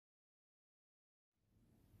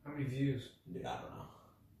How many views? Dude, I don't know.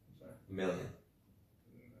 Sorry. 1 million.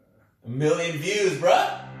 1 million views,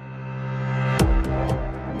 bruh!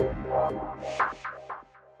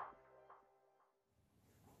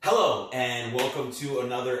 Hello, and welcome to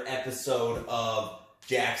another episode of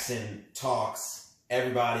Jackson Talks.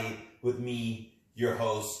 Everybody, with me, your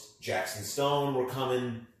host, Jackson Stone. We're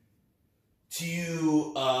coming to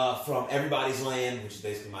you from Everybody's Land, which is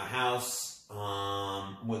basically my house,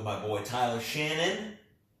 with my boy Tyler Shannon.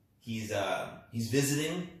 He's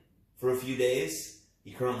visiting for a few days.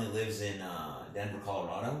 He currently lives in Denver,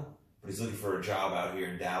 Colorado, but he's looking for a job out here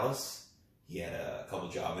in Dallas. He had a couple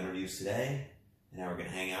job interviews today, and now we're gonna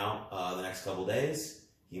hang out the next couple days.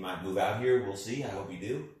 He might move out here. We'll see. I hope you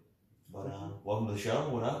do. But welcome to the show.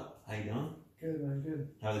 What up? How you doing? Good, man. Good.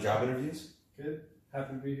 How are the job interviews? Good.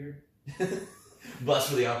 Happy to be here. Blessed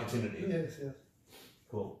for the opportunity. Yes, yes.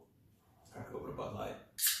 Cool. Let's crack over to Bud Light.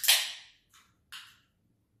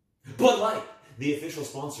 Bud Light, the official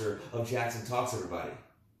sponsor of Jackson Talks, everybody.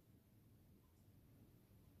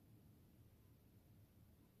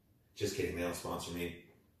 Just kidding, they don't sponsor me.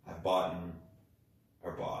 I've bought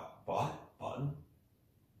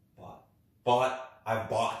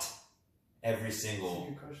every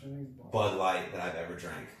single Bud Light that I've ever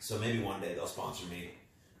drank. So maybe one day they'll sponsor me.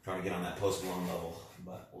 I'm trying to get on that Post Malone level,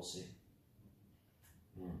 but we'll see.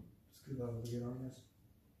 It's a good level to get on this.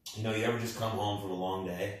 You know, you ever just come home from a long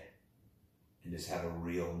day and just have a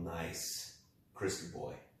real nice crispy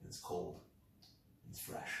boy? It's cold. It's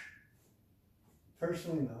fresh.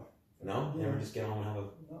 Personally, no. No? You ever just get home and have a...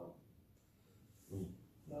 No.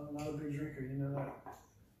 No, not a big drinker, you know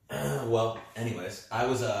that. Well, anyways, I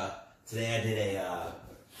was, today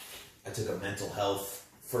I took a mental health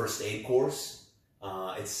first aid course.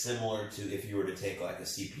 It's similar to if you were to take like a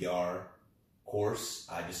CPR course.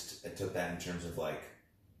 I took that in terms of like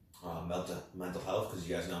mental health, because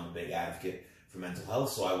you guys know I'm a big advocate for mental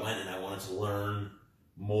health. So I went and I wanted to learn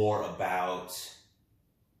more about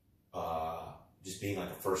just being like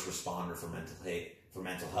a first responder for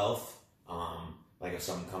mental health. Like if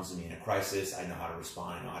someone comes to me in a crisis, I know how to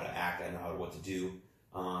respond, I know how to act, I know what to do.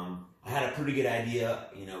 I had a pretty good idea,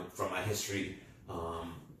 you know, from my history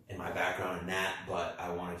and my background in that, but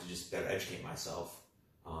I wanted to just better educate myself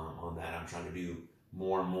on that. I'm trying to do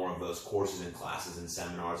more and more of those courses and classes and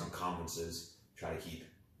seminars and conferences, try to keep,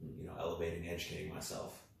 you know, elevating, educating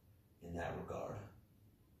myself in that regard.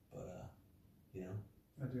 But, you know.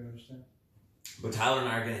 I do understand. But Tyler and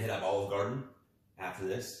I are going to hit up Olive Garden after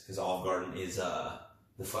this, because Olive Garden is the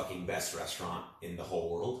fucking best restaurant in the whole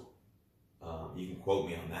world. You can quote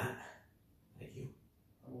me on that. Thank you.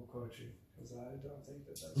 I will quote you, because I don't think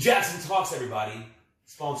that's... Jackson Talks, everybody.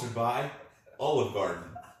 Sponsored by Olive Garden.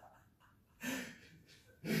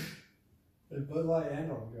 Bud Light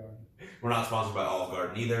and Olive Garden. We're not sponsored by Olive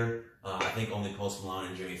Garden either. I think only Post Malone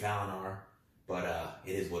and Jimmy Fallon are. But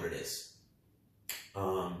it is what it is.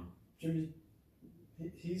 Jimmy,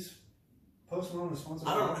 he's... Post Malone is sponsored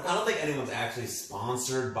by... I don't think anyone's actually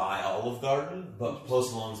sponsored by Olive Garden, but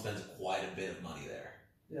Post Malone spends quite a bit of money there.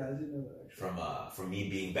 Yeah, I didn't know that actually. From me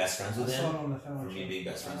being best friends with him. I saw it on the Fallon From me being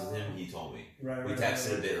best friends with him, he told me. Right, we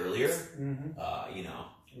texted a bit earlier. Mm-hmm. You know.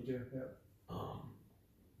 We do, yeah.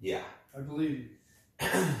 Yeah. I believe you.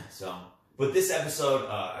 So, but this episode,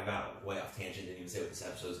 I got way off tangent, didn't even say what this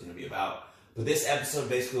episode is going to be about. But this episode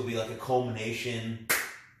basically will be like a culmination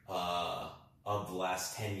of the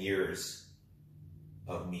last 10 years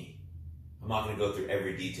of me. I'm not going to go through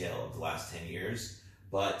every detail of the last 10 years,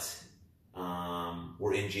 but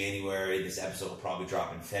we're in January. This episode will probably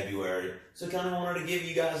drop in February. So I kind of wanted to give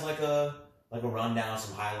you guys like a rundown,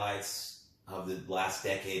 some highlights of the last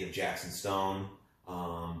decade of Jackson Stone.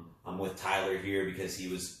 I'm with Tyler here because he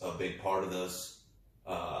was a big part of those.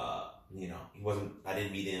 You know, I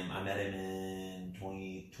didn't meet him. I met him in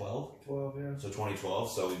 2012. 12, yeah. So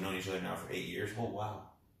 2012. So we've known each other now for 8 years. Oh, wow.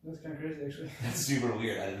 That's kind of crazy, actually. That's super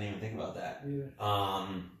weird. I didn't even think about that. Either.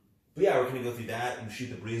 But yeah, we're going to go through that and shoot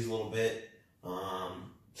the breeze a little bit.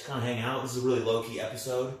 Just kind of hang out. This is a really low-key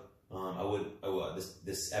episode.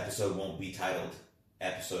 This episode won't be titled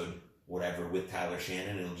episode whatever with Tyler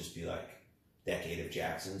Shannon. It'll just be like Decade of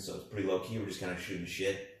Jackson. So it's pretty low-key. We're just kind of shooting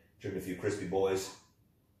shit, drinking a few crispy boys.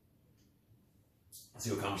 See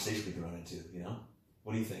what conversation we can run into, you know?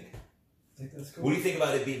 What do you think? I think that's cool. What do you think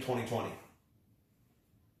about it being 2020?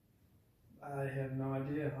 I have no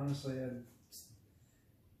idea, honestly.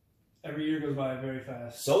 Every year goes by very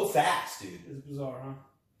fast. So fast, dude. It's bizarre,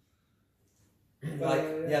 huh? Like,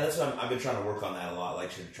 yeah, that's what I've been trying to work on that a lot. Like,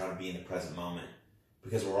 trying to be in the present moment,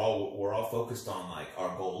 because we're all focused on like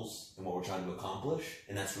our goals and what we're trying to accomplish,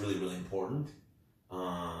 and that's really, really important.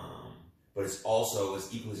 But but it's also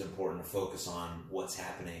as equally as important to focus on what's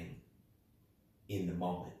happening in the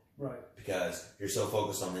moment. Right. Because you're so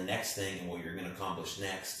focused on the next thing and what you're going to accomplish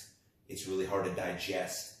next, it's really hard to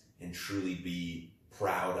digest and truly be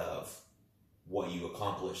proud of what you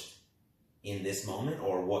accomplished in this moment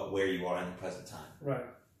or where you are in the present time. Right.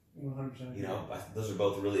 100%. You know, those are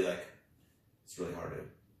both really it's really hard to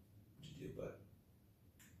do, but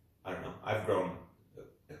I don't know. I've grown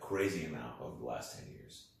a crazy amount over the last 10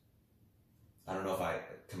 years. I don't know if I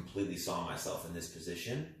completely saw myself in this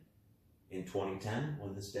position in 2010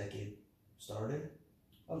 when this decade started.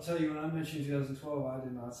 I'll tell you, when I mentioned 2012, I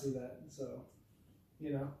did not see that. So,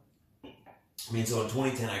 you know. I mean, so in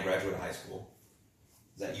 2010, I graduated high school.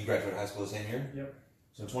 Is that you graduated high school the same year? Yep.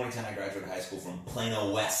 So in 2010, I graduated high school from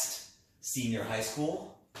Plano West Senior High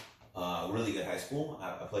School. Really good high school.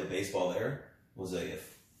 I played baseball there. Was a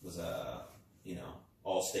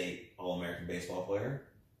all-state, all-American baseball player.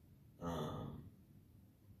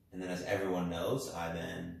 And then, as everyone knows, I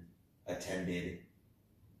then attended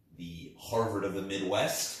the Harvard of the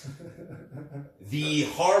Midwest. The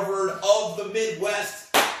Harvard of the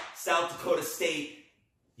Midwest, South Dakota State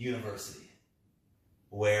University,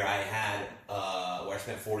 where I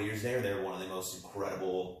spent 4 years there. They were one of the most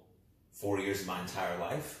incredible 4 years of my entire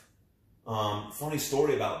life. Funny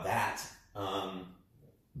story about that.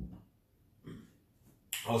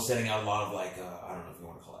 I was sending out a lot of I don't know if you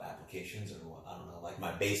want to call it applications or what, I don't know, like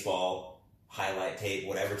my baseball highlight tape,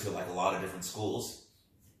 whatever, to a lot of different schools.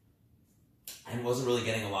 And wasn't really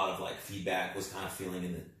getting a lot of feedback, was kind of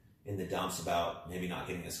feeling in the dumps about maybe not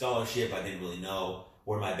getting a scholarship. I didn't really know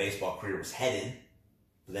where my baseball career was headed.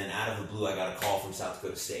 But then out of the blue, I got a call from South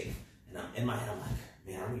Dakota State. And in my head, I'm like,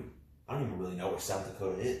 man, I don't even really know where South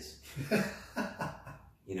Dakota is.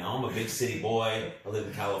 You know, I'm a big city boy. I lived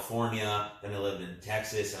in California, then I lived in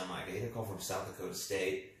Texas, and I'm like, I get a call from South Dakota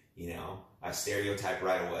State. You know, I stereotyped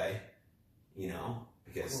right away, you know,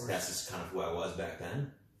 because that's just kind of who I was back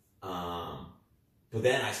then. But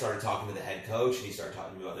then I started talking to the head coach, and he started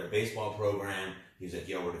talking to me about their baseball program. He was like,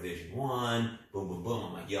 yo, we're Division I, boom, boom, boom.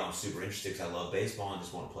 I'm like, yo, I'm super interested because I love baseball and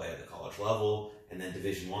just want to play at the college level. And then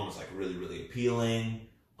Division I was really, really appealing.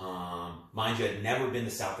 Mind you, I'd never been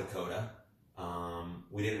to South Dakota.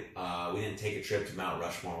 We didn't take a trip to Mount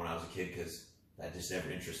Rushmore when I was a kid because that just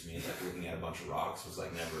never interested me. Looking at a bunch of rocks was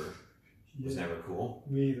never cool.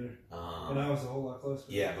 Me either. And I was a whole lot closer.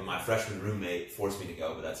 Yeah, but my freshman roommate forced me to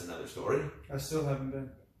go, but that's another story. I still haven't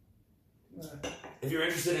been. If you're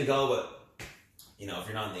interested in go, but if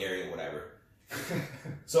you're not in the area, whatever.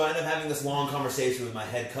 So I ended up having this long conversation with my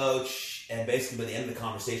head coach, and basically by the end of the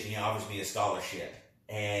conversation, he offers me a scholarship.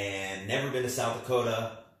 And never been to South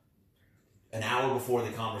Dakota. An hour before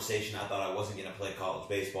the conversation, I thought I wasn't going to play college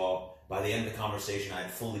baseball. By the end of the conversation, I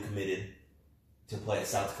had fully committed to play at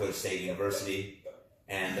South Dakota State University.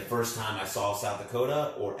 And the first time I saw South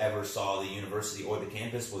Dakota or ever saw the university or the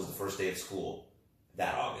campus was the first day of school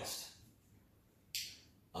that August.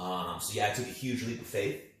 So yeah, I took a huge leap of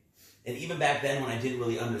faith. And even back then when I didn't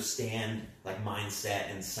really understand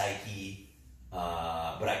mindset and psyche,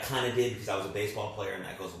 but I kind of did because I was a baseball player and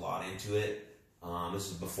that goes a lot into it. This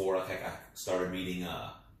was before I started reading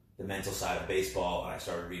the mental side of baseball, and I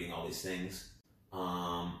started reading all these things.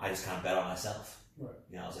 I just kind of bet on myself.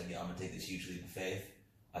 Right. I was like, yeah, I'm going to take this huge leap of faith.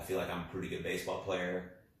 I feel like I'm a pretty good baseball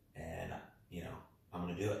player, and, I'm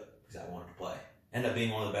going to do it because I wanted to play. Ended up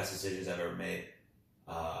being one of the best decisions I've ever made.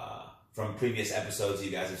 From previous episodes,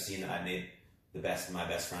 you guys have seen that I made my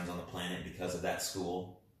best friends on the planet because of that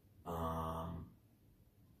school.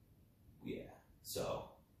 Yeah. So,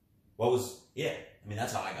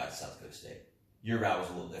 that's how I got to South Dakota State. Your route was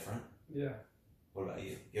a little different. Yeah. What about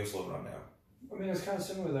you? Give us a little rundown. It's kind of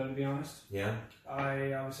similar though, to be honest. Yeah. I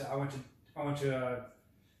went to a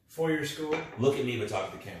 4-year school. Look at me, but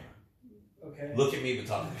talk to the camera. Okay. Look at me, but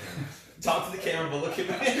talk to the camera. Talk to the camera, but look at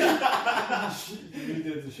me. You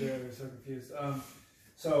did the show. I was so confused.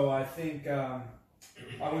 So I think I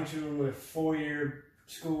went to a 4-year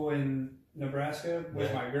school in Nebraska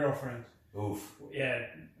with my girlfriend. Oof. Yeah.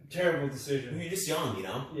 Terrible decision. You're just young,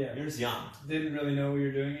 Yeah. You're just young. Didn't really know what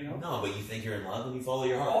you're doing, No, but you think you're in love and you follow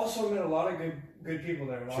your heart. Also met a lot of good people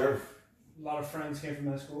there. Sure. A lot of friends came from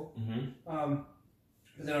that school. Mm-hmm.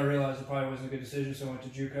 But then I realized it probably wasn't a good decision, so I went to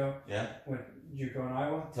JUCO. Yeah. Went JUCO in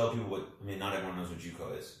Iowa. Tell people not everyone knows what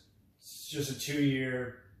JUCO is. It's just a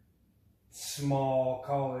 2-year small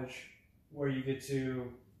college where you get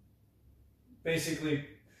to basically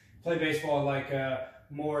play baseball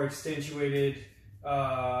more accentuated.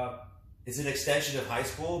 It's an extension of high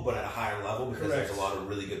school, but at a higher level because Correct. there's a lot of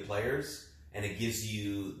really good players. and it gives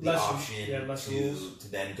you the Less- option yeah, less rules. to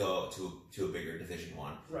then go to a bigger Division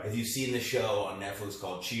One. Right. If you've seen the show on Netflix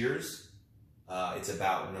called Cheers, it's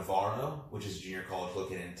about Navarro, which is a junior college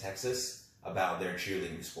located in Texas, about their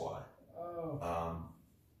cheerleading squad. Oh.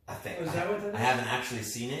 I think Oh, is that what that I is? haven't actually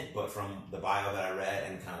seen it, but from the bio that I read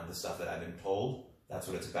and kind of the stuff that I've been told, that's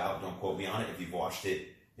what it's about. Don't quote me on it. If you've watched it,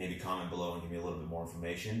 maybe comment below and give me a little bit more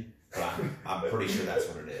information. But I'm pretty sure that's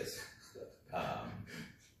what it is.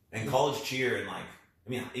 And college cheer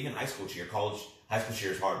and even high school cheer. High school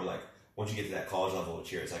cheer is hard, but like once you get to that college level of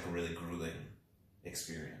cheer, it's like a really grueling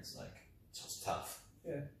experience. Like it's tough.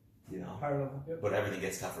 Yeah. You know. Higher level. Yep. But everything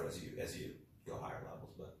gets tougher as you go higher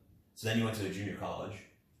levels. But so then you went to a junior college.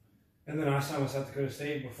 And then I signed with South Dakota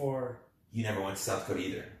State before. You never went to South Dakota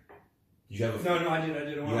either. Did you have a? No, I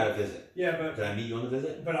did. You had a visit. Yeah, but Did I meet you on the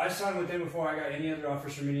visit? I signed with them before I got any other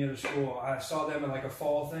offers from any other school. I saw them at like a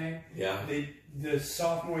fall thing. Yeah. The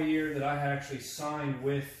sophomore year that I had actually signed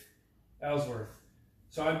with Ellsworth.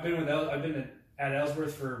 So I've been at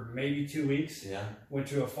Ellsworth for maybe 2 weeks. Yeah. Went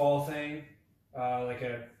to a fall thing, like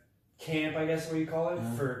a camp, I guess what you call it,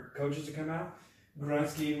 Uh-huh. for coaches to come out.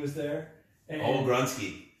 Grunsky was there. And,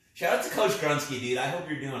 Grunsky. Shout out to Coach Grunsky, dude. I hope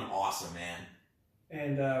you're doing awesome, man.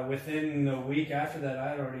 And within a week after that, I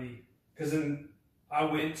had already, because then I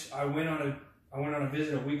went on a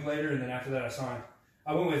visit a week later, and then after that I signed.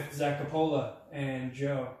 I went with Zach Capola and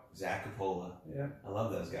Joe. Zach Capola. Yeah. I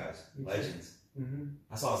love those guys. Me too. Legends. Mm-hmm.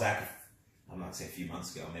 I saw Zach, I'm not saying a few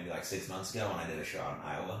months ago, maybe like 6 months ago when I did a show out in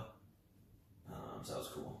Iowa. So that was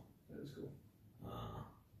cool. That was cool.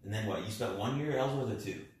 And then what? You spent 1 year at Ellsworth or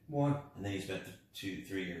 2? One. And then you spent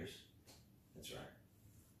 3 years. That's right.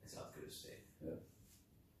 At South Dakota State.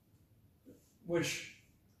 Which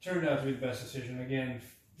turned out to be the best decision. Again,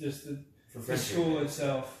 just the For school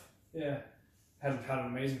itself, yeah, had an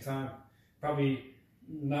amazing time. Probably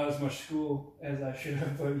not as much school as I should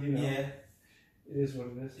have, but you know, Yeah. it is what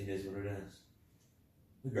it is. It is what it is.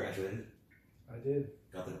 We graduated. I did.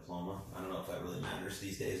 Got the diploma. I don't know if that really matters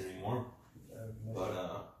these days anymore. But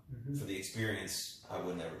for the experience, I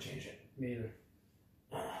would never change it. Me either.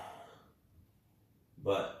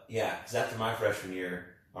 But yeah, because after my freshman year,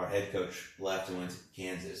 our head coach left and went to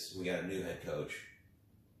Kansas. We got a new head coach,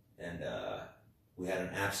 and we had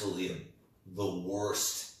the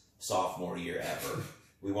worst sophomore year ever.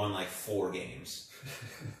 We won like 4 games.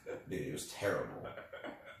 Dude, it was terrible.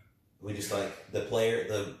 We just like the players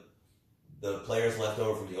left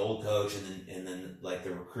over from the old coach, and then like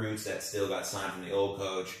the recruits that still got signed from the old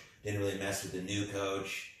coach didn't really mess with the new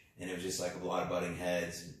coach, and it was just like a lot of butting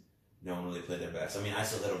heads. And no one really played their best. I mean, I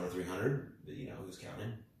still had over 300, but you know who's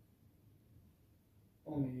counting?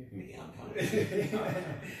 Only you. Me, I'm counting. It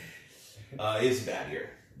was a bad year.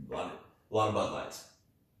 A lot of Bud Lights.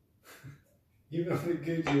 Even on the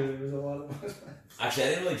good year, there was a lot of. Actually, I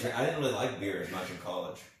didn't really like beer as much in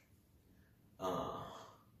college.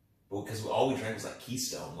 But because all we drank was like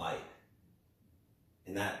Keystone Light,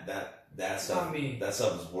 and that stuff. Not me. That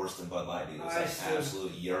stuff was worse than Bud Light, dude. It was like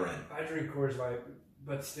absolute urine. I drink Coors Light,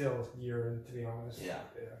 but still urine, to be honest. Yeah.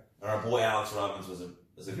 Yeah. And our boy Alex Robbins was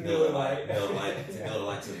a Miller Miller Lite. Miller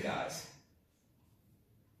Lite to the guys.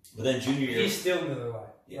 But then junior year, He's still Miller Lite.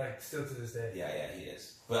 Yeah. Like, still to this day. yeah, he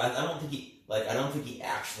is. But I don't think he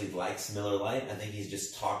actually likes Miller Lite. I think he's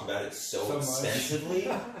just talked about it so much. extensively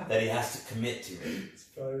that he has to commit to it. That's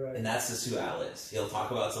probably right. And that's just who Al is. He'll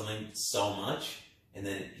talk about something so much, and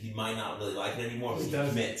then he might not really like it anymore, but he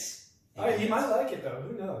commits. He might like it though.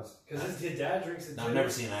 Who knows? Because his dad drinks it too. I've never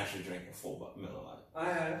seen him actually drink a full Miller Lite. I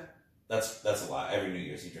have. That's a lie. Every New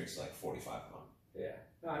Year's he drinks like 45 of them. Yeah.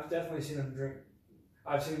 No, I've definitely seen him drink.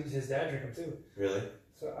 I've seen his dad drink them too. Really?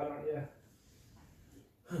 So I don't. Yeah.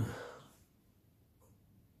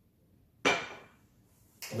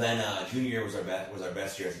 Then junior year was our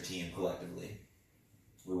best year as a team collectively.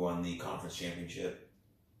 We won the conference championship,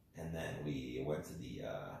 and then we went to the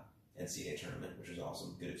NCAA tournament, which was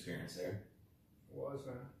awesome. Good experience there. It was,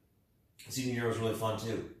 man. Senior year was really fun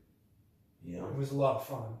too. You know, It was a lot of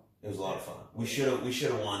fun. it was a lot of fun. We should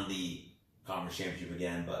have won the conference championship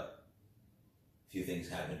again, but a few things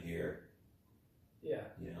happened here. Yeah.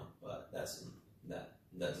 You know, but that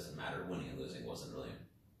doesn't matter. Winning and losing wasn't really.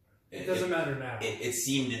 It doesn't matter now. It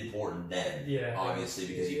seemed important then, Yeah. obviously,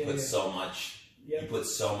 because you put so much. Yep. You put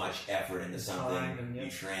so much effort into something. Time and, You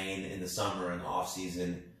train in the summer and the off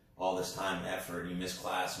season, all this time and effort. You miss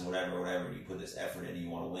class and whatever. You put this effort in. You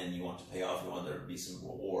want to win. You want to pay off. You want there to be some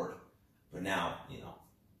reward. But now, you know,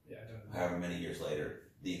 Yeah. I don't know. however many years later,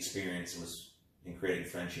 the experience was in creating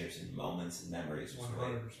friendships and moments and memories was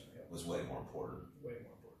 100%. Yeah. way more important. Way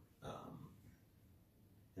more important.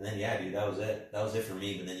 And then, yeah, dude, that was it. That was it for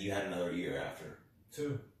me, but then you had another year after.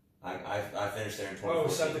 2. I finished there in 2014. Oh,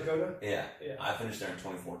 South Dakota? Yeah. Yeah. I finished there in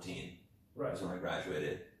 2014. Right. That's when I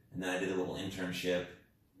graduated. And then I did a little internship.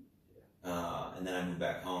 And then I moved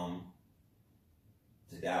back home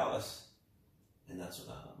to Dallas. And that's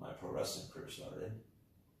when my pro wrestling career started.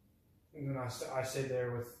 And then I stayed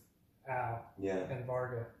there with Al and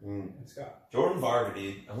Varga and Scott. Jordan Varga,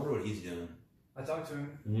 dude. I wonder what he's doing. I talked to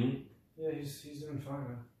him. Mm-hmm. Yeah, he's doing fine,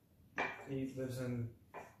 man. He lives in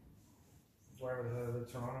wherever the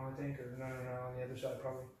Toronto, I think, or no, on the other side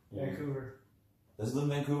probably. Vancouver. Does he live in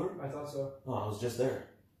Vancouver? I thought so. Oh, I was just there.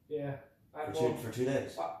 Yeah. For 2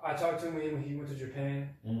 days. I talked to him when he went to Japan.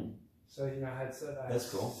 Mm. So, you know, I had That's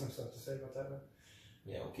cool. some stuff to say about that. But.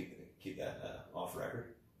 Yeah, we'll keep that off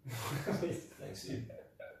record. Thanks, dude.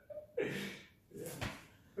 Yeah.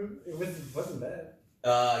 It wasn't bad.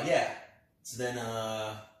 Yeah. So then,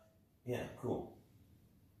 yeah, cool.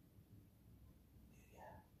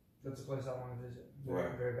 That's a place I want to visit.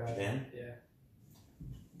 Where? Very bad. Japan? Yeah.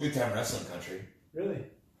 Big time wrestling country. Really?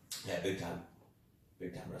 Yeah, big time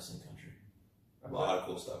wrestling country. A lot of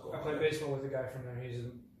cool stuff going on. I played baseball with a guy from there. He's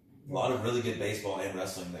a lot of really good baseball and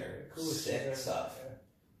wrestling there. Cool Sick stuff.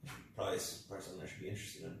 Yeah. Probably something I should be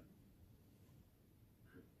interested in.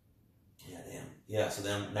 Yeah, damn. Yeah, so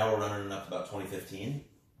then now we're running up to about 2015,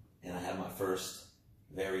 and I had my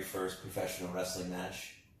very first professional wrestling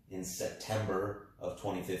match in September of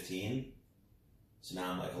 2015. So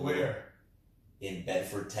now I'm like, where? In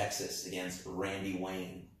Bedford, Texas, against Randy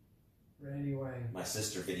Wayne. Randy Wayne. My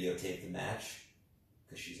sister videotaped the match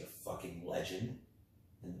because she's a fucking legend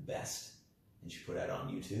and the best, and she put it on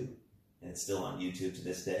YouTube, and it's still on YouTube to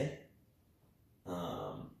this day.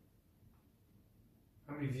 How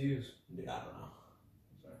many views? Dude, I don't know.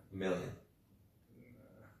 Sorry. 1 million.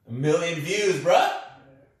 A million views, bruh. Yeah,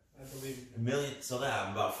 I believe you. 1 million. So now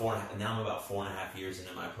I'm about 4.5 years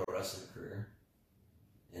into my pro wrestling career,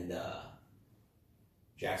 and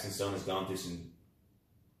Jackson Stone has gone through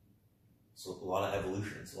a lot of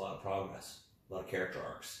evolutions, a lot of progress, a lot of character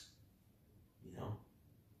arcs. You know.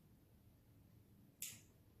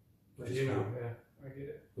 But you know, yeah, I get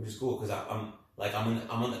it. Which is cool because I'm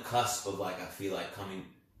on the cusp of I feel like coming,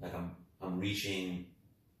 I'm reaching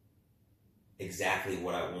exactly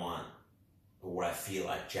what I want or what I feel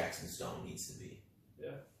like Jackson Stone needs to be.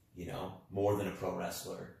 Yeah. You know, more than a pro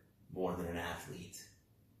wrestler, more than an athlete.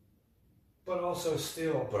 But also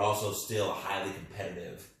still a highly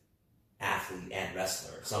competitive athlete and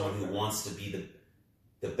wrestler. Someone who wants to be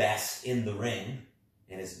the best in the ring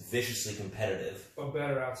and is viciously competitive. But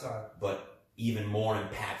better outside. But even more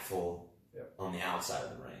impactful on the outside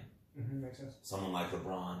of the ring. Mm-hmm, makes sense. Someone like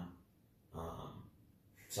LeBron,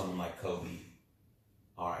 someone like Kobe,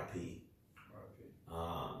 R.I.P.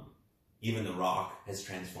 Even The Rock has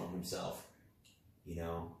transformed himself, you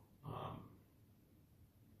know.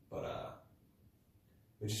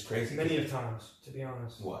 Which is crazy. Many of times, to be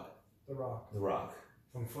honest. What? The Rock. The Rock.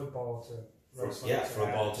 From football to wrestling.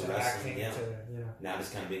 Football to wrestling. Yeah. Now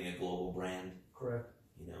just kind of being a global brand. Correct.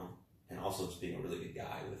 You know, and also just being a really good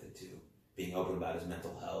guy with it too. Being open about his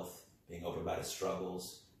mental health, being open about his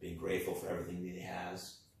struggles, being grateful for everything that he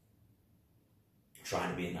has.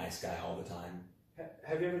 Trying to be a nice guy all the time.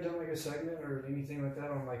 Have you ever done a segment or anything like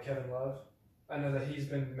that on Kevin Love? I know that he's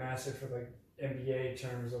been massive for NBA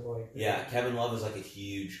terms of Yeah, Kevin Love is a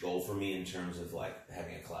huge goal for me in terms of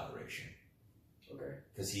having a collaboration. Okay.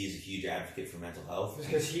 Because he's a huge advocate for mental health.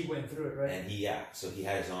 Because he went through it, right? And so he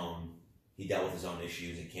had he dealt with his own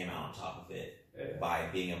issues and came out on top of it by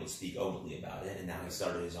being able to speak openly about it. And now he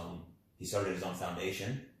started his own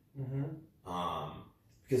foundation. Mm-hmm.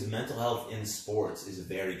 Because mental health in sports is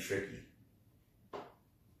very tricky.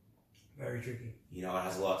 Very tricky. You know, it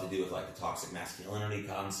has a lot to do with the toxic masculinity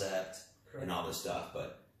concept. Correct. And all this stuff,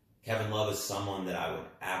 but Kevin Love is someone that I would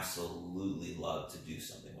absolutely love to do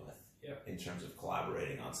something with. Yeah. In terms of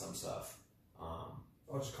collaborating on some stuff. I'll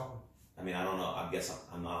just call him. I mean, I don't know. I guess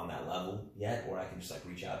I'm not on that level yet, where I can just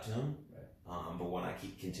reach out to him. Right. But when I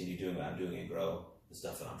continue doing what I'm doing and grow the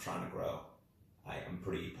stuff that I'm trying to grow, I'm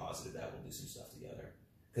pretty positive that we'll do some stuff together.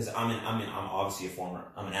 Because I'm obviously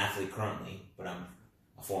I'm an athlete currently, but I'm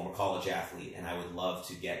a former college athlete, and I would love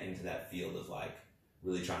to get into that field of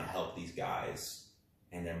really trying to help these guys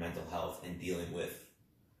and their mental health and dealing with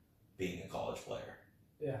being a college player.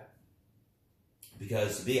 Yeah.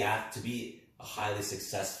 Because to be a highly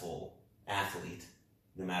successful athlete,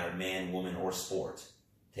 no matter man, woman, or sport,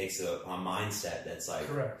 takes a mindset that's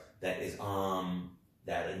correct. That is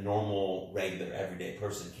that a normal, regular, everyday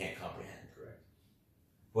person can't comprehend. Correct.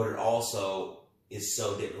 But it also is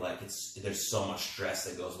so different. There's so much stress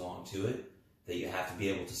that goes along to it that you have to be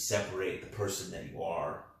able to separate the person that you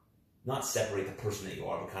are, not separate the person that you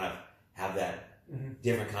are, but kind of have that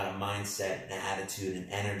different kind of mindset and attitude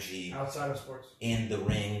and energy outside of sports, in the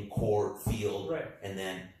ring, court, field, right, and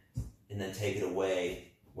then take it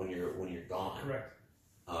away when you're gone. Correct.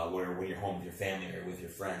 When you're home with your family or with your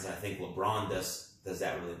friends. And I think LeBron does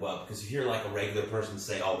that really well, because you hear like a regular person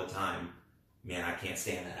say all the time, "Man, I can't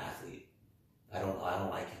stand that athlete. I don't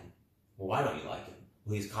like him." Well, why don't you like him?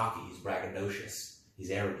 Well, he's cocky, he's braggadocious, he's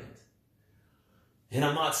arrogant. And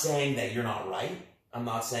I'm not saying that you're not right. I'm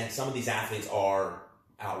not saying some of these athletes are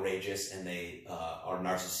outrageous and they are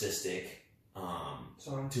narcissistic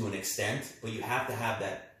to an extent, but you have to have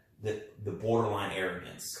the borderline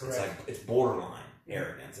arrogance. Correct. It's borderline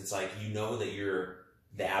arrogance. It's like, you know that you're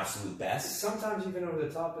the absolute best. Sometimes even over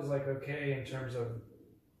the top is like okay in terms of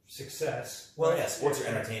success. Well, yeah, sports are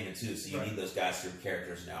entertainment too, so you Right. need those guys who are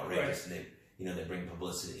characters and outrageous, and they bring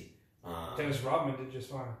publicity. Dennis Rodman did just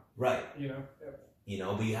fine. Right. Yep.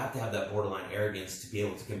 But you have to have that borderline arrogance to be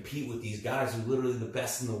able to compete with these guys who are literally the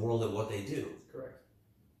best in the world at what they do. Correct.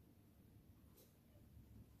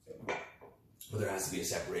 But there has to be a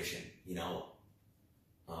separation,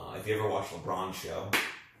 if you ever watch LeBron's show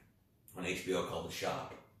on HBO called The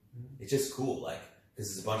Shop, it's just cool,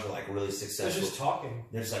 because it's a bunch of really successful. They're just talking.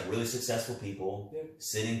 They're just really successful people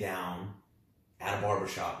sitting down at a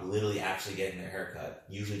barbershop, literally actually getting their hair cut,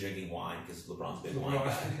 usually drinking wine because LeBron's a big wine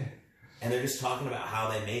guy. And they're just talking about how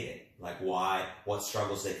they made it, what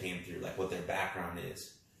struggles they came through, what their background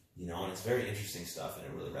is, and it's very interesting stuff, and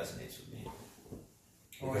it really resonates with me.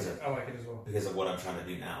 I like it as well. Because of what I'm trying to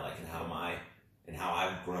do now, and how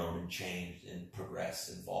I've grown and changed and progressed,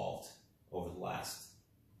 evolved over the last,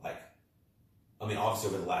 obviously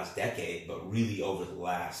over the last decade, but really over the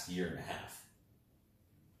last year and a half.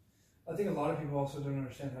 I think a lot of people also don't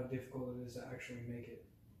understand how difficult it is to actually make it.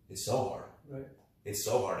 It's so hard. Right. It's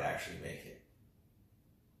so hard to actually make it.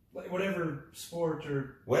 Whatever sport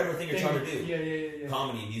or whatever thing you're trying to do. Yeah.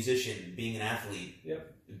 Comedy, musician, being an athlete.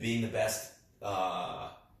 Yep. Being the best.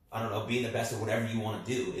 Being the best at whatever you want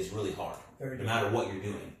to do is really hard. No matter what you're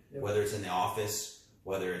doing, whether it's in the office,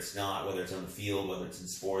 whether it's not, whether it's on the field, whether it's in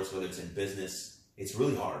sports, whether it's in business, it's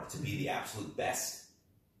really hard to be the absolute best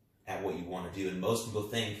at what you want to do. And most people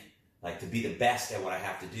think, to be the best at what I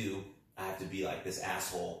have to do, I have to be like this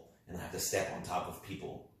asshole and I have to step on top of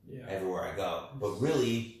people everywhere I go. But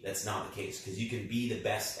really, that's not the case, because you can be the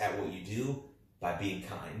best at what you do by being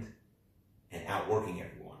kind and outworking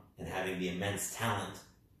everyone and having the immense talent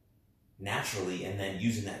naturally, and then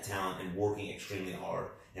using that talent and working extremely hard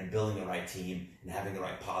and building the right team and having the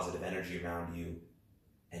right positive energy around you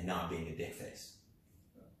and not being a dick face.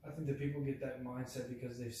 I think that people get that mindset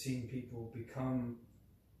because they've seen people become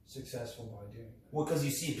successful by doing that. Well, because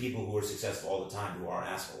you see people who are successful all the time who are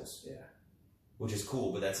assholes. Yeah. Which is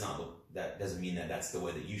cool, but that doesn't mean that that's the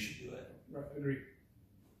way that you should do it. Right, agreed.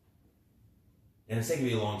 And it's taken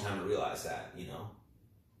me a long time to realize that,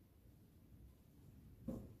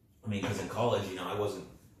 because in college, I wasn't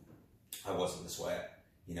this way.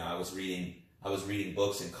 I was reading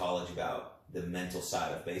books in college about the mental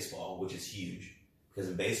side of baseball, which is huge. Because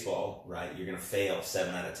in baseball, right, you're going to fail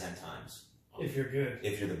 7 out of 10 times. If you're good.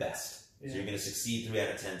 If you're the best. Yeah. So you're going to succeed 3 out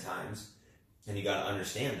of 10 times. And you got to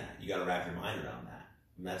understand that. You got to wrap your mind around that.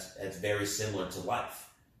 And that's very similar to life.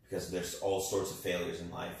 Because there's all sorts of failures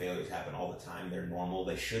in life. Failures happen all the time. They're normal.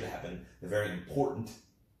 They should happen. They're very important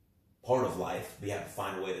part of life. We have to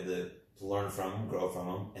find a way to learn from them, grow from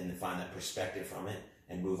them, and then find that perspective from it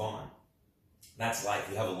and move on. That's life.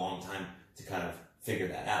 You have a long time to kind of figure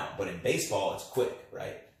that out. But in baseball, it's quick,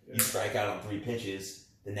 right? Yeah. You strike out on 3 pitches.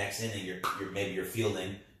 The next inning, you're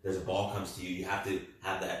fielding. There's a ball comes to you. You have to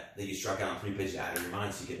have that you struck out on 3 pitches out of your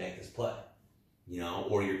mind so you can make this play.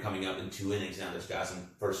 Or you're coming up in 2 innings. Now there's guys in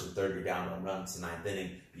first and third. You're down 1 run. It's the 9th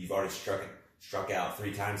inning. But you've already struck out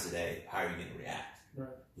 3 times today. How are you going to react? Right.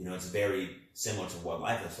 It's very similar to what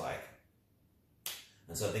life is like.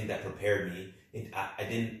 And so I think that prepared me. I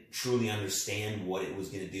didn't truly understand what it was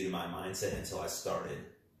going to do to my mindset until I started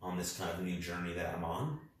on this kind of new journey that I'm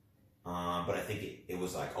on. But I think it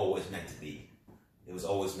was always meant to be. It was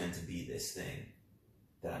always meant to be this thing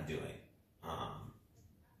that I'm doing.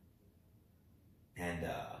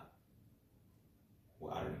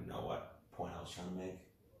 I don't even know what point I was trying to make.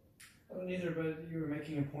 I don't either, but you were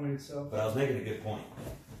making a point itself. But I was making a good point.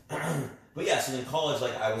 But yeah, so in college,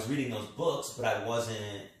 I was reading those books, but I was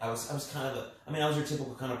kind of I was your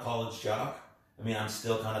typical kind of college jock. I'm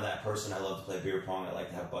still kind of that person. I love to play beer pong. I like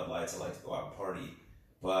to have Bud Lights. I like to go out and party.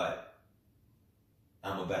 But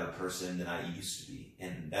I'm a better person than I used to be.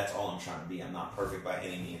 And that's all I'm trying to be. I'm not perfect by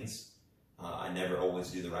any means. I never always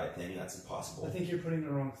do the right thing. That's impossible. I think you're putting the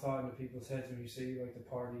wrong thought into people's heads when you say you like to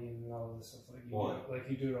party and all of this stuff. Like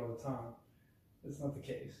you do it all the time. That's not the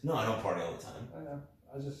case. No, I don't party all the time. I know.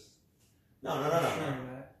 I just... No.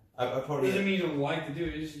 That. I party... Doesn't mean you don't like to do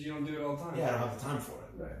it. It's just you don't do it all the time. Yeah, I don't have the time for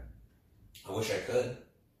it. Right. I wish I could.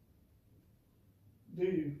 Do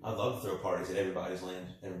you? I'd love to throw parties at everybody's land,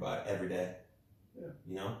 every day. Yeah.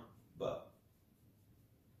 You know? But...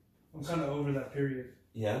 I'm kind of over that period.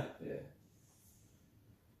 Yeah? Yeah.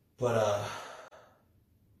 But,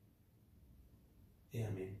 yeah,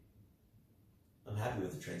 I mean, I'm happy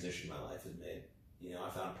with the transition my life has made. You know,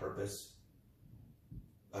 I found purpose.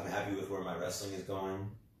 I'm happy with where my wrestling is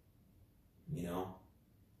going. You know,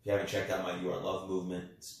 if you haven't checked out my You Are Love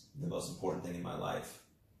movement, it's the most important thing in my life.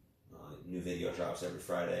 New video drops every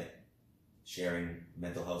Friday, sharing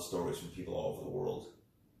mental health stories from people all over the world.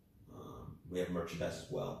 We have merchandise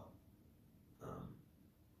as well.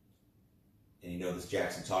 And you know, this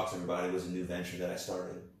Jackson Talks, everybody, was a new venture that I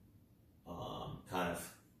started. Kind of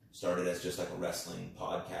started as just like a wrestling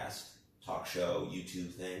podcast, talk show,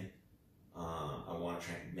 YouTube thing. I want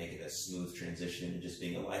to make it a smooth transition into just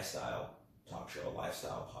being a lifestyle talk show, a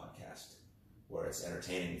lifestyle podcast, where it's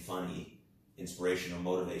entertaining, funny, inspirational,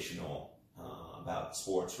 motivational, about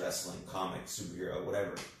sports, wrestling, comics, superhero,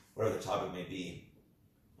 whatever the topic may be.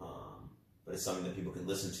 But it's something that people can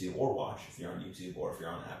listen to or watch if you're on YouTube or if you're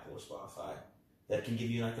on Apple or Spotify. That can give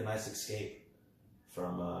you like a nice escape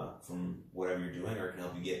from whatever you're doing, or it can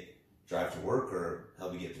help you drive to work, or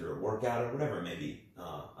help you get through a workout, or whatever it may be.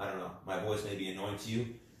 I don't know. My voice may be annoying to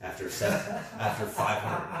you after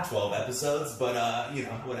 512 episodes, but you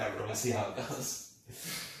know, whatever. We'll see how it goes.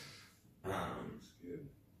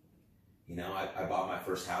 You know, I bought my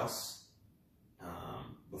first house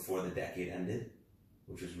before the decade ended,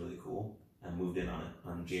 which was really cool. I moved in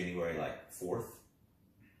on January 4th.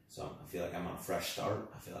 So I feel like I'm on a fresh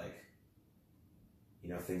start. I feel like, you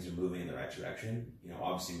know, things are moving in the right direction. You know,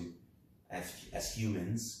 obviously, as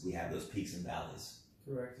humans, we have those peaks and valleys.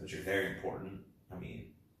 Correct. Which are very important. I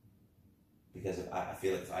mean, because I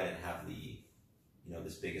feel like if I didn't have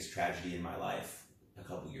this biggest tragedy in my life a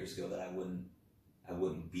couple years ago, that I wouldn't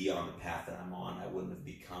be on the path that I'm on. I wouldn't have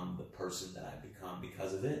become the person that I've become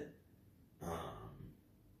because of it.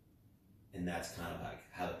 And that's kind of like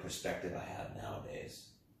how the perspective I have nowadays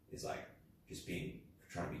is like just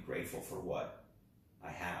trying to be grateful for what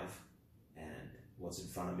I have and what's in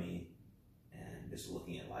front of me, and just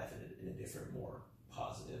looking at life in a different, more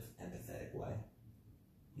positive, empathetic way,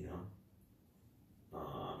 you know.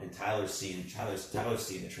 And Tyler's seen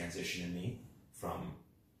the transition in me from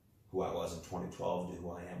who I was in 2012 to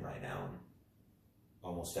who I am right now in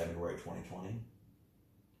almost February 2020.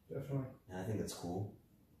 Definitely. And I think that's cool.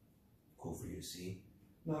 Cool for you to see.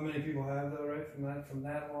 Not many people have though, right? From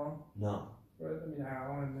that long. No. Right. I mean,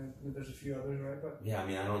 Al, and then there's a few others, right? But yeah, I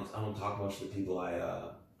mean, I don't talk much to the people I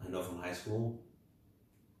know from high school.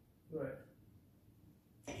 Right.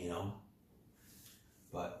 You know.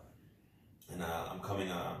 But I'm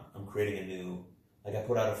creating a new. Like, I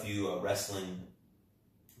put out a few wrestling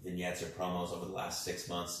vignettes or promos over the last 6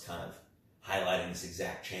 months, kind of highlighting this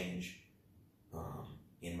exact change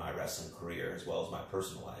in my wrestling career as well as my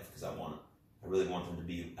personal life, because I really want them to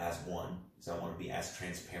be as one, because I want to be as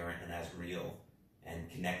transparent and as real and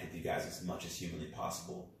connect with you guys as much as humanly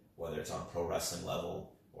possible, whether it's on pro wrestling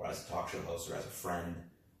level or as a talk show host or as a friend,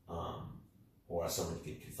 or as someone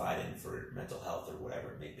you can confide in for mental health or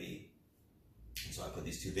whatever it may be. And so I put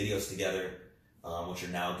these two videos together, which are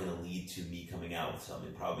now going to lead to me coming out with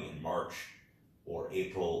something probably in March or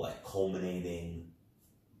April, like culminating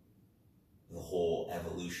the whole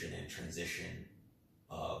evolution and transition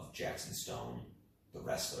of Jackson Stone, the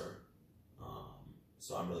wrestler.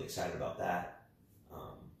 So I'm really excited about that.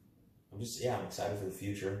 I'm excited for the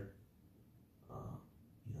future.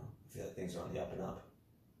 You know, I feel like things are on the up and up.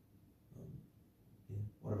 Yeah.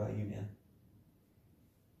 What about you, man?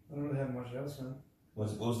 I don't really have much else, man.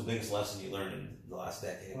 What was the biggest lesson you learned in the last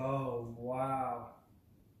decade? Oh, wow.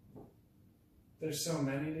 There's so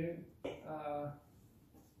many, dude.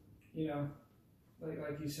 You know,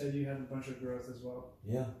 like you said, you had a bunch of growth as well.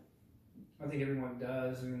 Yeah. I think everyone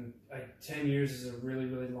does. I mean, 10 years is a really,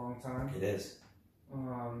 really long time. It is.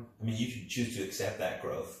 I mean, you can choose to accept that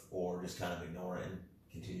growth or just kind of ignore it and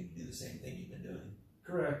continue to do the same thing you've been doing.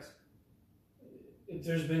 Correct.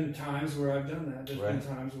 There's been times where I've done that. There's Right.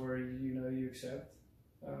 been times where you accept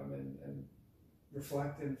and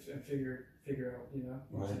reflect and figure out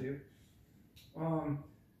what Right. to do.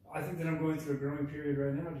 I think that I'm going through a growing period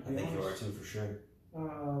right now. To be I think you are honest. too, for sure.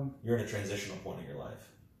 You're in a transitional point in your life,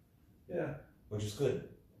 Yeah. which is good.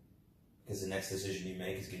 Because the next decision you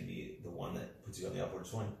make is going to be the one that puts you on the upward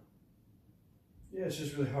swing. Yeah, it's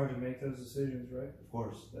just really hard to make those decisions, right? Of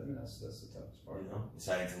course. I mean, that's the toughest part. You know,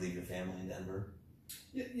 deciding to leave your family in Denver.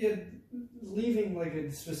 Yeah, leaving like a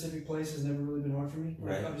specific place has never really been hard for me.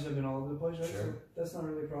 Like, Right. obviously, I've been all over the place, right? Sure. So that's not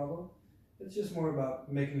really a problem. It's just more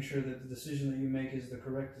about making sure that the decision that you make is the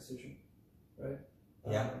correct decision, right?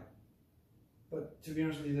 Yeah. But to be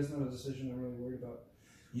honest with you, that's not a decision I'm really worried about.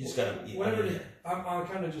 You just gotta. Whatever. I'll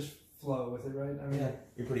kind of just flow with it, right? I mean, yeah,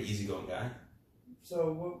 you're a pretty easygoing guy.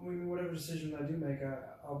 So whatever decision I do make,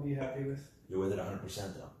 I'll be happy with. You're with it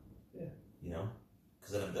 100% though. Yeah. You know,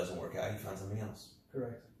 because then if it doesn't work out, you find something else.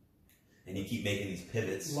 Correct. And you keep making these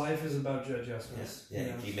pivots. Life is about adjustments. Yeah,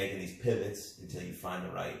 you keep making these pivots until you find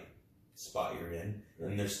the right spot you're in. Right.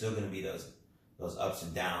 And there's still going to be those ups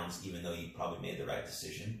and downs, even though you probably made the right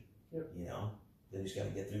decision. Yep. You know, then you just got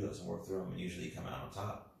to get through those and work through them, and usually you come out on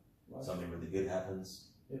top. Life. Something really good happens.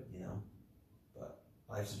 Yep. You know, but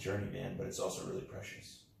life's a journey, man. But it's also really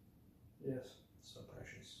precious. Yes. So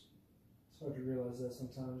precious. It's hard to realize that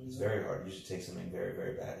sometimes. It's very hard. You should take something very,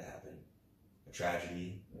 very bad to happen. A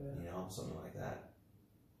tragedy, you know, something like that.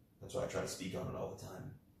 That's why I try to speak on it all the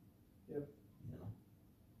time. Yep. You know,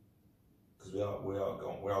 because we're all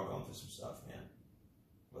going through some stuff, man.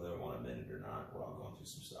 Whether we want to admit it or not, we're all going through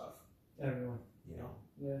some stuff. Everyone. You know.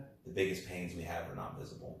 Yeah. The biggest pains we have are not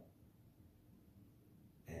visible.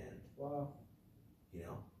 And wow. You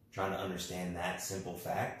know, trying to understand that simple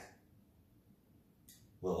fact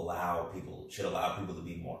should allow people to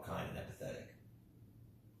be more kind and empathetic.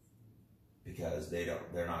 Because they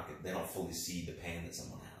don't fully see the pain that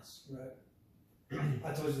someone has. Right.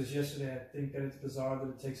 I told you this yesterday. I think that it's bizarre that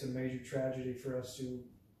it takes a major tragedy for us to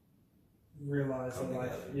realize that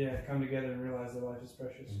life, come together and realize that life is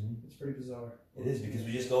precious. Mm-hmm. It's pretty bizarre. It is, because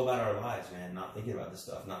we just go about our lives, man, not thinking about this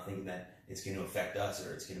stuff, not thinking that it's going to affect us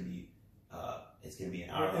or it's going to be in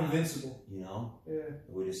our lives. Invincible. You know. Yeah.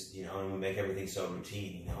 We just and we make everything so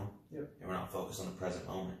routine, you know. Yep. And we're not focused on the present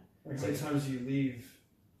moment. Like how many times do you leave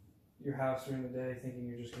your house during the day thinking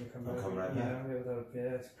you're just going to come back? Come right back. Yeah,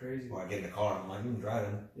 it's crazy. Or I get in the car and I'm like, I'm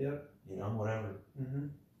driving. Yep. You know, whatever. Mm-hmm.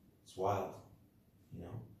 It's wild. You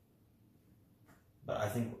know. But I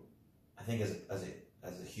think as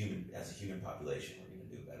a human population, we're going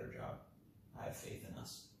to do a better job. I have faith in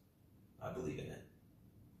us. I believe in it.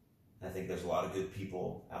 And I think there's a lot of good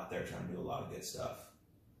people out there trying to do a lot of good stuff.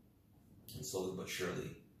 And slowly but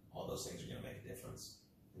surely, all those things are going to make a difference.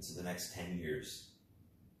 And so the next 10 years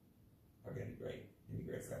are going to be great. Going to be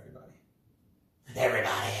great for everybody.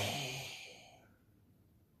 Everybody!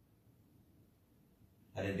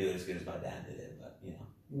 I didn't do it as good as my dad did it, but you know.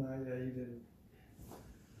 No, yeah, you didn't.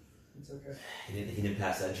 It's okay. He didn't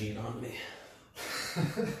pass that gene on to me.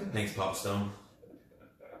 Thanks, Pop Stone.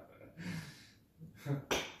 I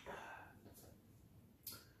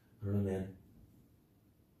don't know, man.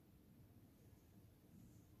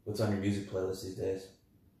 What's on your music playlist these days?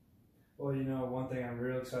 Well, you know, one thing I'm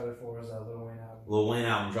real excited for is that Lil Wayne album. Lil Wayne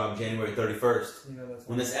album dropped January 31st. You know, that's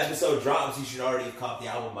when this episode drops, you should already have caught the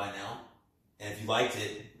album by now. And if you liked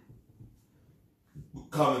it,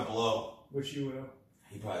 comment below. Which you will.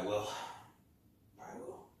 You probably will.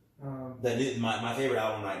 My favorite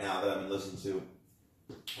album right now that I've been listening to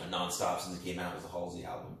non-stop since it came out was the Halsey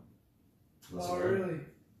album. Oh, really?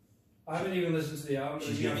 I haven't even listened to the album.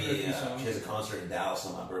 She has a concert in Dallas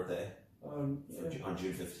on my birthday. On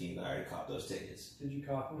June 15th. I already copped those tickets. Did you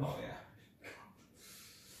cop them? Oh, yeah.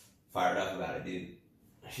 Fired up about it, dude.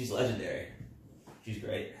 She's legendary. She's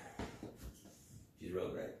great. She's real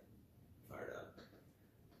great. Fired up.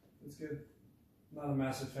 That's good. Not a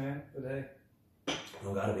massive fan, but hey.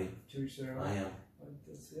 No, gotta be. To each their own. I am.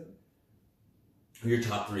 That's it. Your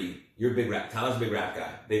top three. You're a big rap. Tyler's a big rap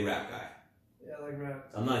guy. Big rap guy. Yeah, I like rap.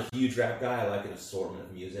 I'm not a huge rap guy. I like an assortment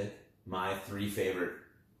of music. My three favorite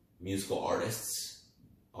musical artists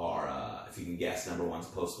are, if you can guess, number one's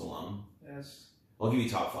Post Malone. Yes. I'll give you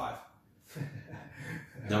top five.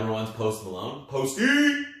 Number one's Post Malone.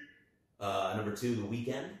 Posty! Number two, The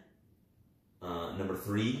Weeknd. Number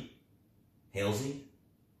three, Halsey.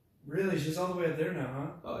 Really? She's all the way up there now,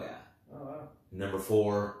 huh? Oh, yeah. Oh, wow. Number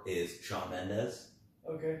four is Shawn Mendes.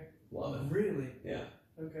 Okay. Love it. Really? Yeah.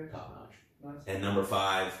 Okay. Top notch. Nice. And number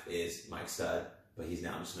five is Mike Stud, but he's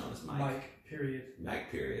now just known as Mike. Mike, period.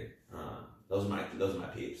 Mike, period. Those are my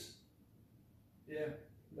peeps. Yeah,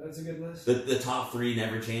 that's a good list. The top three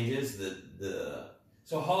never changes.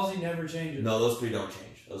 So Halsey never changes. No, those three don't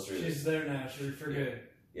change. Those three. She's there now. She's for good.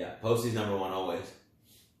 Yeah, Posty's number one always.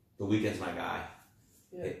 The Weeknd's my guy.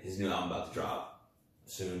 Yeah. His new album about to drop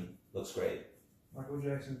soon. Looks great. Michael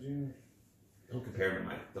Jackson Jr. Don't compare him to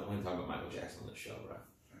Mike. Don't want to talk about Michael Jackson on this show, bro.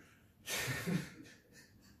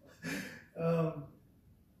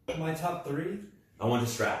 My top 3? I want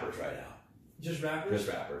just rappers right now. Just rappers?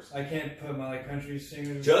 Just rappers. I can't put my country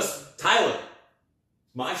singers. Just Tyler.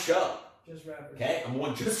 My show. Just rappers. Okay? I'm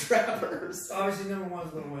one just rappers. Obviously, number 1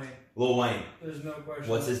 is Lil Wayne. Lil Wayne. There's no question.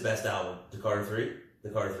 What's his best album? The Carter 3? The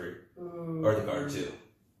Carter 3. Ooh. Or The Carter 2?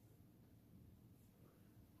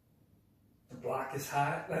 The Block is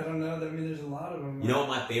Hot. I don't know. I mean, there's a lot of them. You know what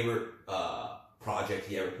my favorite project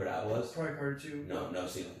he ever put out was? Probably Carter 2. No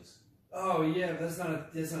Ceilings. Oh, yeah. That's not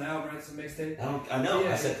an album, right? It's a mixtape. I know.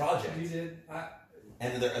 Yeah, I said project. You did.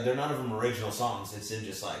 And they're none of them original songs. It's in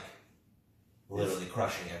just like literally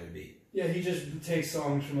crushing every beat. Yeah, he just takes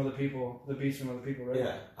songs from other people, the beats from other people, right?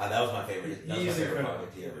 Yeah, that was my favorite. That was my favorite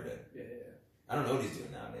project he ever did. Yeah. I don't know what he's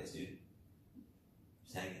doing nowadays, dude.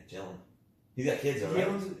 Just hanging, chilling. He's got kids He already.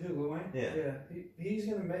 owns it. Who, Lil Wayne? Yeah. He's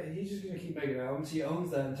just gonna keep making albums. He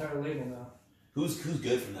owns that entire label now. Who's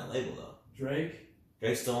good from that label though? Drake.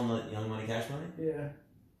 Drake's still on the Young Money Cash Money? Yeah.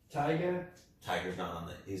 Tyga. Tiger's not on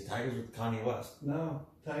the. Tiger's with Kanye West. No,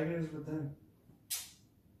 Tyga's with them.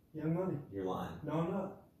 Young Money. You're lying. No, I'm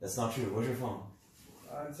not. That's not true. Where's your phone?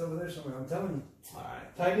 It's over there somewhere. I'm telling you. All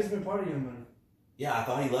right. Tyga's been part of Young Money. Yeah, I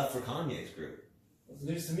thought he left for Kanye's group. It's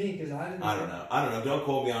news to me because I didn't. I don't know. Don't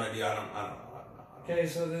quote me on it, dude. I don't know. Okay,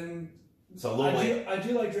 so then. So Lil Wayne. I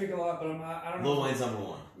do like Drake a lot, but I don't know. Lil Wayne's number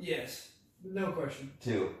 1. Yes, no question.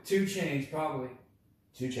 2. 2 Chainz probably.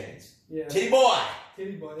 2 Chainz. Yeah. Titty Boy.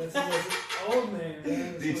 Titty Boy. That's the old man.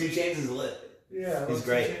 Dude, 2 Chainz is lit. Yeah, He's like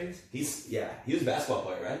great. He was a basketball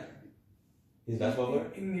player, right? He's a basketball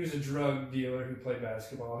player? He was a drug dealer who played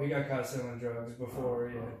basketball. He got caught selling drugs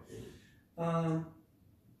before,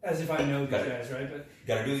 as if I know these guys, right? But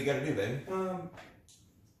gotta do what you gotta do, baby.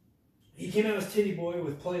 He came out as Titty Boy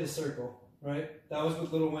with Play the Circle, right? That was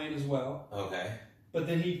with Lil Wayne as well. Okay. But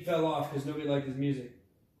then he fell off because nobody liked his music.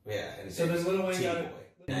 Yeah. And so then Lil Wayne got it.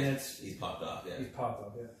 And he's popped off, yeah. He's popped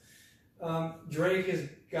off, yeah. Drake has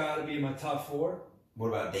got to be in my top 4. What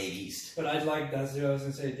about Dave East? But that's what I was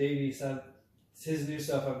gonna say. Dave East, his new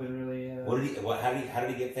stuff I've been really. How did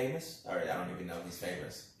he get famous? All right, I don't even know if he's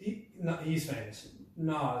famous. He's famous.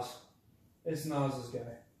 Nas, it's Nas's guy.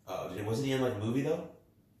 Oh, wasn't he in like a movie though,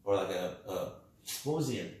 or like what was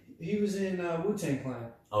he in? He was in Wu-Tang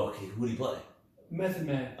Clan. Oh, okay. Who did he play? Method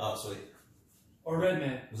Man. Oh, sweet. Or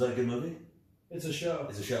Redman. Was that a good movie? It's a show.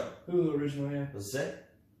 It's a show. Hulu original, yeah. Was it sick?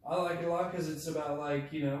 I like it a lot because it's about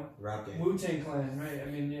Rap game. Wu-Tang Clan, right? I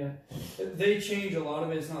mean, yeah, they change a lot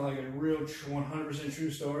of it. It's not like a real 100% true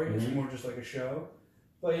story. Mm-hmm. It's more just like a show.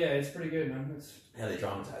 But yeah, it's pretty good, man. Yeah, they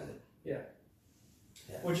dramatize it. Yeah.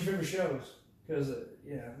 What's your favorite shows? Because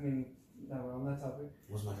on that topic.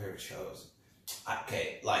 What's my favorite shows? I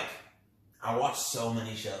watch so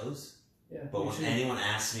many shows. Yeah. But when anyone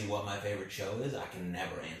asks me what my favorite show is, I can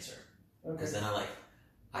never answer. Because then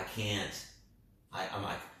I can't.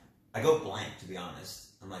 I go blank, to be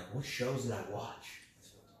honest. I'm like, what shows did I watch?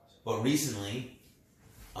 But recently,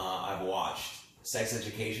 I've watched Sex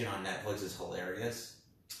Education on Netflix. Is hilarious.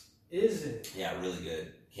 Is it? Yeah, really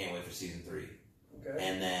good. Can't wait for season 3. Okay.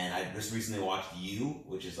 And then I just recently watched You,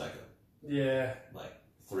 which is like a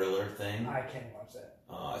thriller thing. I can't watch that.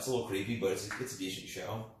 It's a little creepy, but it's a decent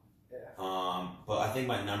show. Yeah. But I think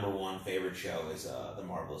my number 1 favorite show is The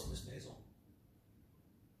Marvelous Miss Maisel.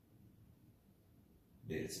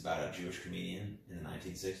 Dude, it's about a Jewish comedian in the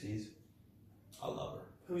 1960s. I love her.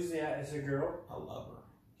 Who's that? Is it a girl? I love her.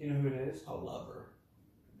 Do you know who it is? I love her.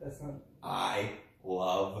 That's not... I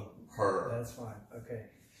love her. That's fine. Okay.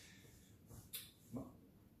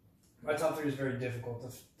 My top 3 is very difficult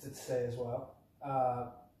to say as well.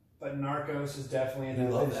 But Narcos is definitely in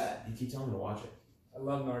that love list. that. You keep telling me to watch it. I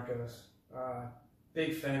love Narcos.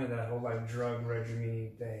 Big fan of that whole drug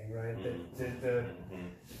regime thing, right? Mm-hmm.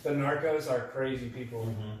 The Narcos are crazy people.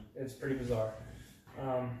 Mm-hmm. It's pretty bizarre.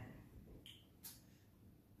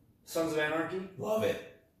 Sons of Anarchy. Love it.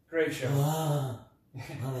 Great show. Love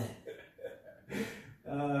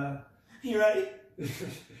it. You ready?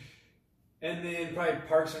 And then probably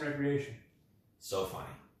Parks and Recreation. So funny.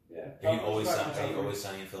 Yeah. Are you always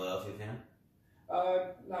Sunny in Philadelphia fan?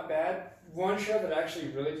 Not bad. One show that I actually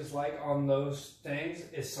really dislike on those things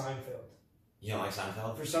is Seinfeld. You don't like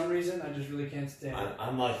Seinfeld? For some reason, I just really can't stand it.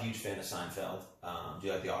 I'm not a huge fan of Seinfeld. Do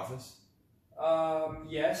you like The Office?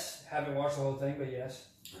 Yes. Haven't watched the whole thing, but yes.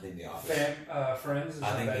 I think The Office. Friends.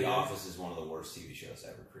 I think The Office is one of the worst TV shows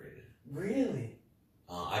ever created. Really?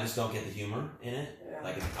 I just don't get the humor in it.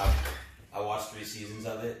 Yeah. I watched 3 seasons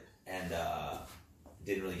of it and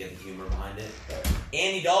didn't really get the humor behind it.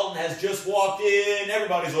 Andy Dalton has just walked in.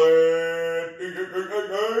 Everybody's like,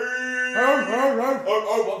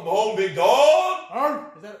 welcome home, big dog.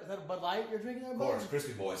 Is that a Bud Light you're drinking there, Of bud? course,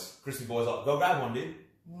 Crispy Boys. Crispy Boys. Go grab one, dude.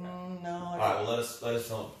 No. All right. Well, let us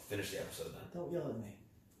finish the episode then. Don't yell at me.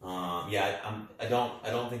 I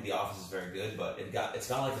don't think The Office is very good, but it's got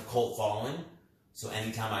like a cult following. So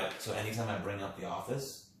anytime I bring up The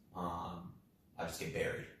Office, I just get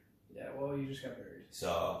buried. Yeah, well, you just got buried.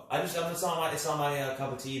 So it's not my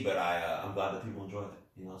cup of tea, but I'm glad that people enjoy it.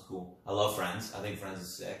 You know, it's cool. I love Friends. I think Friends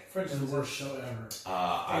is sick. Friends is the worst show ever.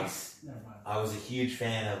 Never mind. I was a huge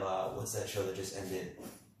fan of what's that show that just ended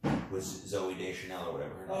with Zoe Deschanel or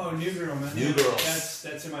whatever her name. Oh, New Girl, man. New Girls.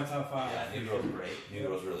 That's in my top 5. Yeah, New Girl's great. New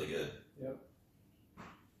Girl's really good. Yep.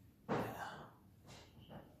 Yeah.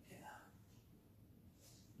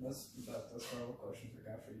 That's all the questions I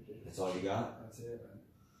got for you, dude. That's all you got? That's it, man.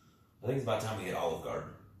 I think it's about time we hit Olive Garden.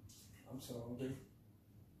 I'm so hungry.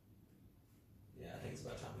 Yeah, I think it's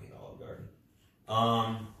about time we hit Olive Garden.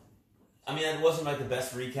 I mean, it wasn't like the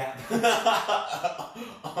best recap for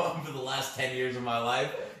the last 10 years of my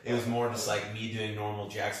life. It was more just like me doing normal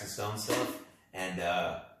Jackson Stone stuff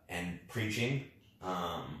and preaching.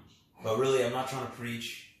 But really, I'm not trying to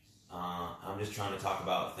preach. I'm just trying to talk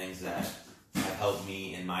about things that have helped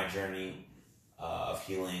me in my journey of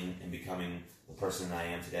healing and becoming the person that I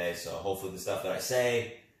am today. So hopefully the stuff that I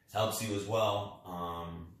say helps you as well.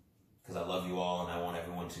 Because I love you all and I want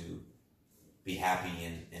everyone to be happy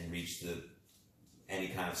and reach any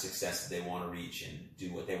kind of success that they want to reach and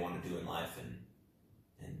do what they want to do in life and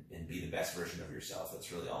be the best version of yourself.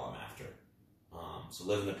 That's really all I'm after. So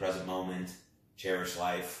live in the present moment, cherish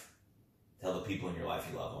life, tell the people in your life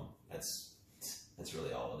you love them. That's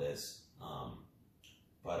really all it is.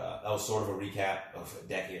 But that was sort of a recap of a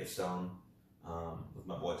decade of Stone with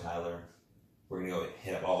my boy Tyler. We're going to go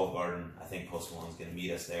hit up Olive Garden. I think Post Malone's going to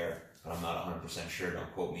meet us there, but I'm not 100% sure.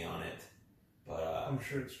 Don't quote me on it. But I'm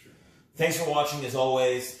sure it's true. Thanks for watching. As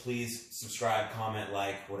always, please subscribe, comment,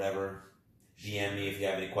 like, whatever. DM me if you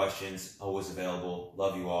have any questions. Always available.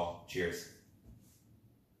 Love you all. Cheers.